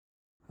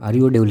Are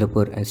you a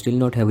developer and still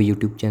not have a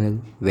YouTube channel?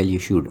 Well, you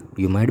should.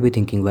 You might be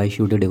thinking, why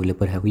should a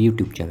developer have a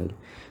YouTube channel?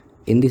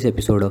 In this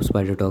episode of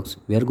Spider Talks,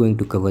 we are going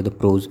to cover the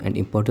pros and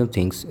important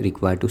things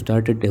required to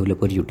start a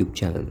developer YouTube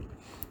channel.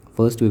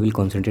 First, we will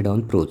concentrate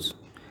on pros.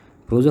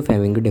 Pros of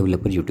having a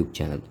developer YouTube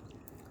channel.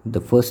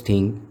 The first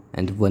thing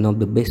and one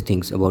of the best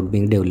things about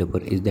being a developer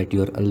is that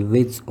you are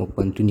always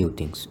open to new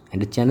things,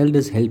 and the channel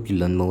does help you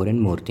learn more and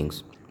more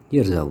things.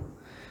 Here's how.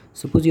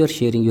 Suppose you are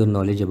sharing your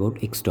knowledge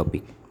about X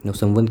topic. Now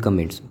someone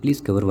comments,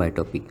 please cover Y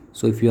topic.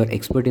 So if you are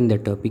expert in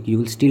that topic, you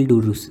will still do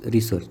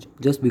research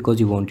just because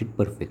you want it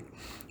perfect.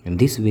 And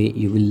this way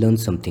you will learn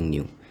something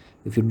new.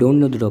 If you don't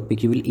know the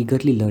topic, you will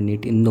eagerly learn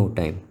it in no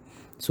time.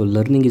 So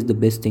learning is the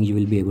best thing you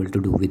will be able to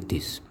do with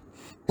this.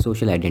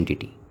 Social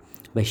identity.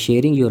 By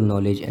sharing your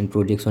knowledge and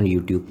projects on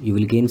YouTube, you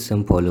will gain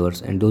some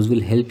followers and those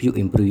will help you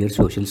improve your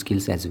social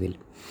skills as well.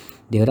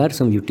 There are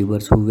some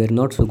YouTubers who were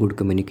not so good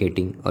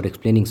communicating or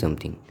explaining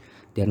something.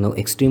 They are now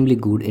extremely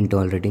good in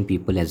tolerating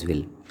people as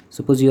well.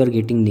 Suppose you are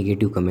getting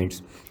negative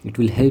comments, it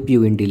will help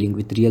you in dealing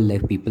with real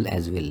life people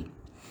as well.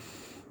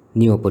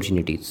 New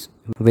opportunities.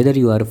 Whether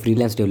you are a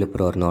freelance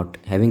developer or not,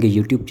 having a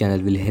YouTube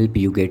channel will help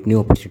you get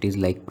new opportunities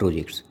like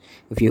projects.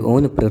 If you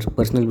own a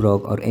personal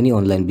blog or any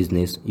online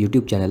business,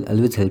 YouTube channel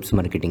always helps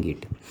marketing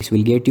it. This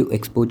will get you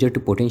exposure to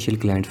potential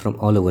clients from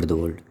all over the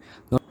world.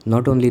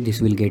 Not only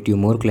this will get you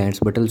more clients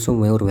but also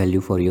more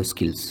value for your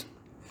skills.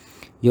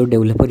 Your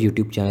developer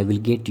YouTube channel will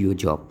get you a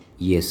job.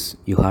 Yes,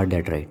 you heard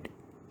that right.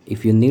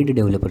 If you need a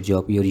developer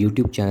job, your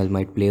YouTube channel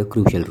might play a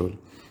crucial role.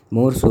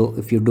 More so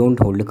if you don't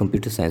hold a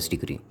computer science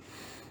degree.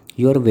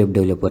 You are a web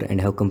developer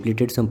and have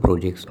completed some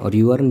projects, or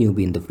you are a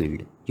newbie in the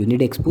field. You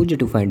need exposure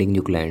to finding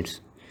new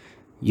clients.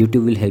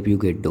 YouTube will help you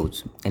get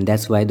those, and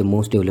that's why the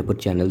most developer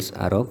channels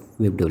are of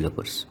web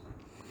developers.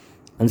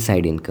 And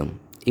side income.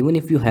 Even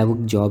if you have a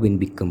job in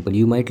big company,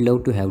 you might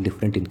love to have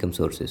different income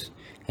sources.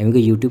 Having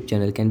a YouTube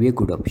channel can be a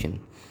good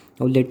option.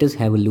 Now let us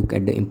have a look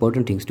at the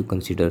important things to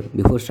consider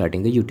before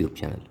starting a YouTube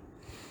channel.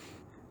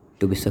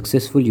 To be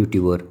successful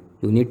YouTuber,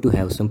 you need to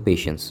have some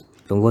patience.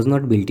 Rome was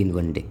not built in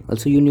one day.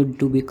 Also, you need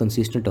to be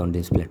consistent on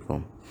this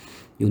platform.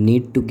 You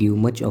need to give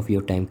much of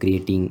your time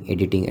creating,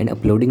 editing and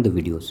uploading the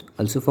videos.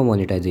 Also for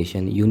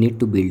monetization, you need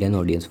to build an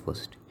audience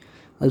first.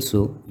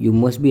 Also, you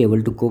must be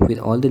able to cope with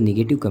all the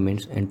negative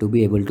comments and to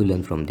be able to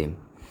learn from them.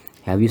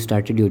 Have you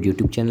started your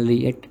YouTube channel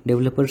yet,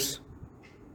 developers?